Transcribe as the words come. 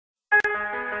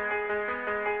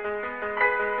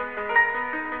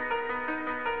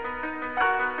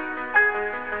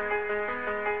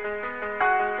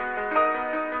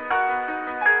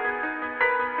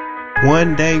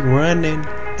One day running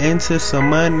into some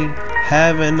money,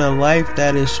 having a life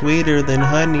that is sweeter than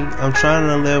honey. I'm trying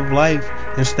to live life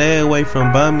and stay away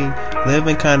from bummy.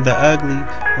 Living kinda ugly,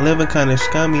 living kinda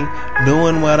scummy.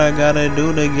 Doing what I gotta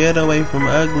do to get away from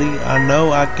ugly. I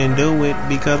know I can do it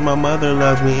because my mother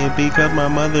loves me and because my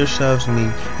mother shoves me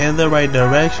in the right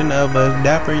direction of a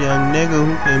dapper young nigga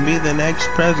who can be the next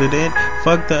president.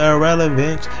 Fuck the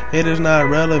irrelevance, it is not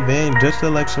relevant. Just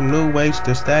elect some new ways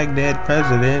to stack dead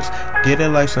presidents. Get it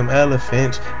like some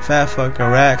elephants, fat fucking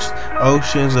racks,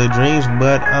 oceans of dreams.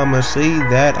 But I'ma see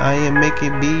that I am Mickey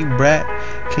B. Brat,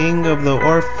 king of the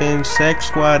orphans, sex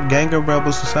squad, gang of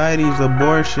rebel societies,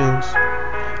 abortions.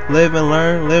 Live and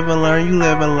learn, you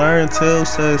live and learn till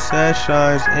success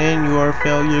shines and your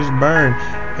failures burn.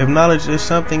 If knowledge is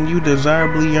something you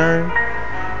desirably earn,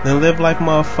 then live like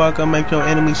motherfucker, make your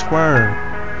enemies squirm.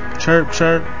 Chirp,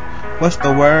 chirp, what's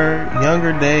the word?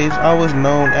 Younger days, I was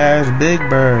known as Big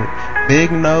Bird.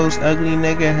 Big nose, ugly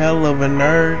nigga, hell of a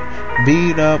nerd.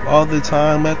 Beat up all the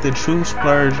time, let the truth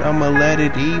splurge. I'ma let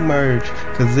it emerge,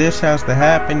 cause this has to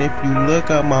happen. If you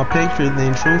look up my picture,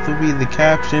 then truth will be the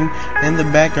caption. In the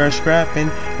backyard scrapping,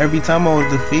 every time I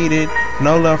was defeated.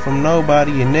 No love from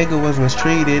nobody, a nigga was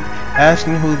mistreated.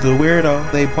 Asking who's the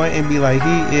weirdo, they point and be like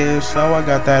he is. So I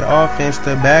got that offense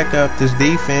to back up this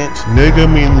defense. Nigga,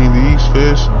 meanly these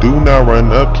fists, do not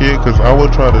run up, kid, cause I will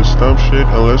try to stump shit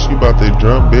unless you about to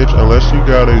jump, bitch. Unless you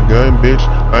got a gun, bitch,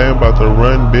 I am about to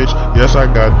run, bitch. Yes, I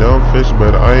got dumb fists,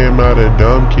 but I am not a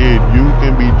dumb kid. You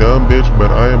can be dumb, bitch, but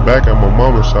I am back at my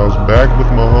mama's house. Back with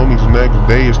my homies next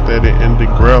day instead of in the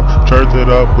ground. Church it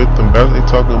up with them bats, they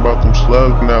talking about them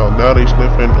slugs now. Now they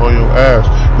sniffing on your ass,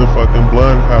 them fucking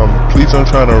blunt howling. Please don't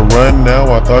try to run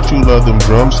now, I thought you loved them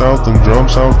drum sounds, them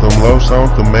low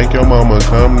sounds to make your mama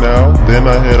come now. Then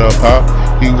I hit a pop,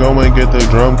 he go and get the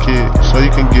drum kit, so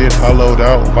you can get hollowed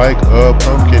out like a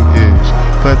pumpkin is.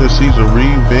 Plant the seeds of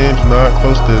revenge, not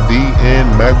close to the end.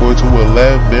 Macboy to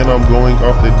 11, I'm going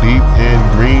off the deep end.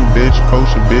 Green bitch,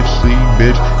 potion bitch, seed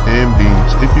bitch, and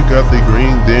beans. If you got the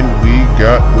green, then we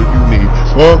got what you need.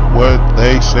 Fuck what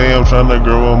they say, I'm trying to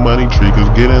grow a money tree, cause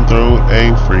getting through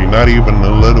ain't free, not even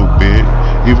a little bit.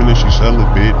 Even if she sell a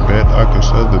bit, bet I can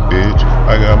sell the bitch.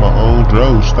 I got my own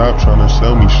dro, stop trying to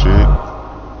sell me shit.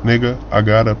 Nigga, I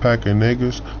got a pack of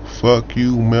niggas. Fuck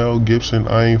you, Mel Gibson,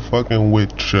 I ain't fucking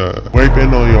with ya.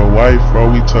 Raping on your wife,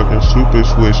 bro, we talking super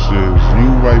switches. You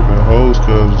raping hoes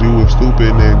cause you a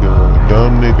stupid nigga.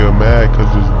 Dumb nigga mad cause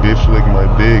this bitch licked my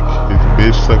dick. This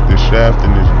bitch sucked the shaft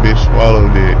and this bitch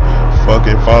swallowed it.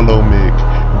 Fucking follow Mick,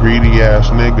 greedy ass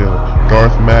nigga.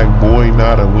 Darth Mac boy,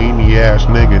 not a weenie ass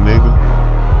nigga.